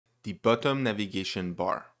the bottom navigation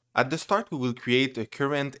bar. At the start, we will create a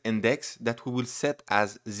current index that we will set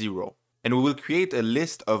as 0. And we will create a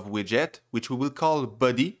list of widgets, which we will call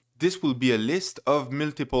body. This will be a list of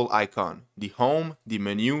multiple icons, the home, the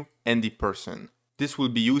menu, and the person. This will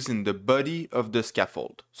be used in the body of the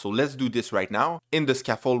scaffold. So let's do this right now. In the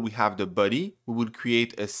scaffold, we have the body. We will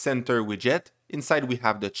create a center widget. Inside, we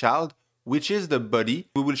have the child, which is the body.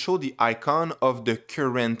 We will show the icon of the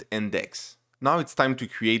current index. Now it's time to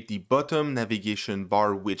create the bottom navigation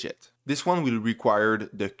bar widget. This one will require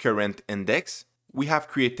the current index. We have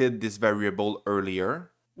created this variable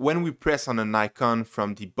earlier. When we press on an icon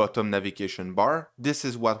from the bottom navigation bar, this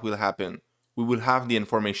is what will happen. We will have the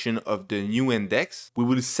information of the new index. We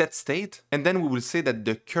will set state, and then we will say that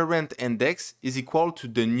the current index is equal to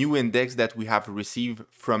the new index that we have received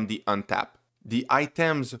from the untap. The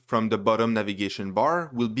items from the bottom navigation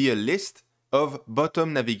bar will be a list of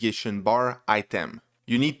bottom navigation bar item.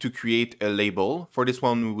 You need to create a label. For this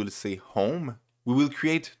one, we will say home. We will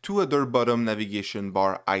create two other bottom navigation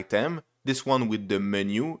bar item, this one with the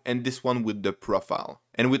menu and this one with the profile.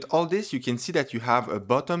 And with all this, you can see that you have a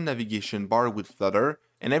bottom navigation bar with Flutter,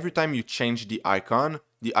 and every time you change the icon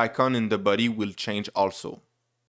in the body will change also.